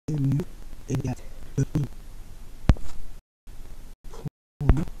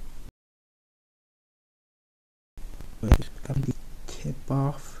From the tip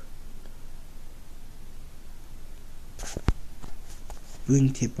off.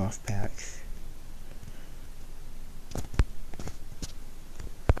 Bling tip off packs.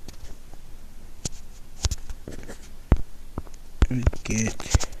 We get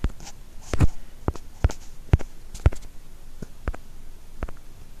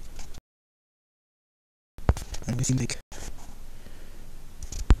it seems like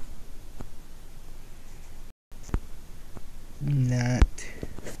not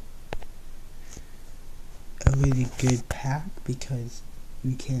a really good pack because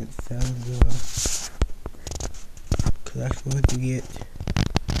we can't sell the collectibles to get.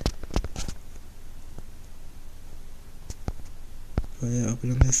 We're gonna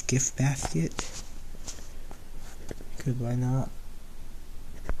open up this gift basket because why not?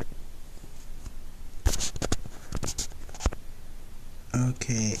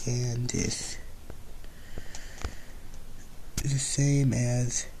 Okay, and this is the same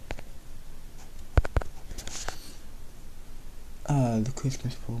as the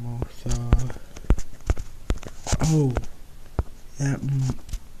Christmas promo. So, oh, that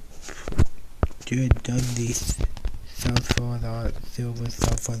dude does these sells for the silver,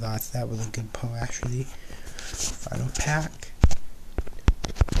 sell for the. That was a good pull actually. Final pack.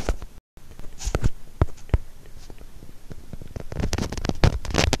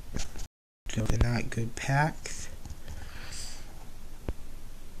 So they're not good packs.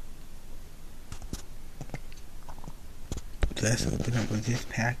 Let's open up what this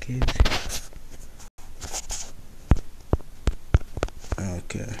pack is.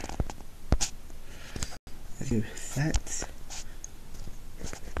 Okay. Let's do sets.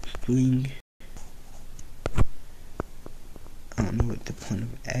 Spring. I don't know what the point of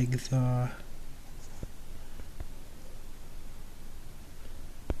eggs are.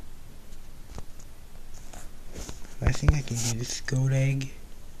 I think I can do this gold egg.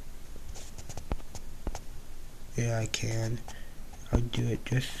 Yeah, I can. I'll do it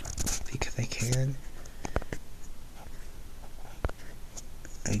just because I can.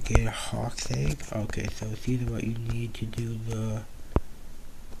 I get a hawk's egg. Okay, so it's either what you need to do the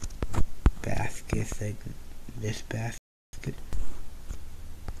baskets, like this basket.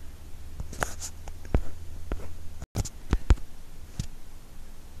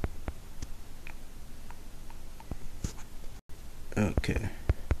 Okay.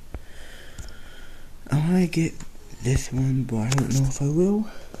 I want to get this one, but I don't know if I will.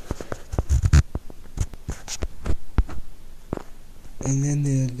 And then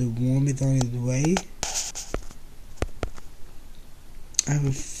the worm is on his way. I have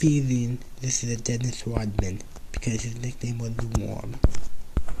a feeling this is a Dennis Rodman because his nickname was the Worm.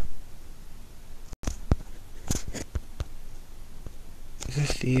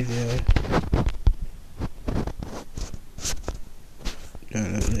 Let's see the. No,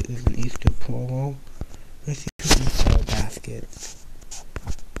 there's an Easter promo. Let's see if we can sell baskets.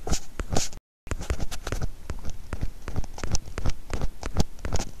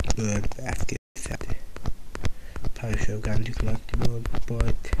 Good basket set. Probably should have gone to collectibles,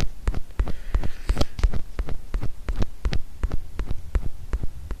 but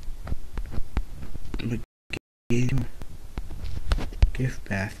gift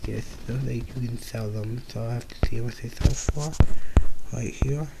baskets, so that you can sell them. So I have to see what they sell for. Right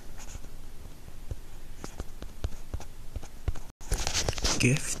here.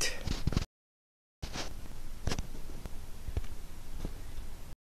 Gift.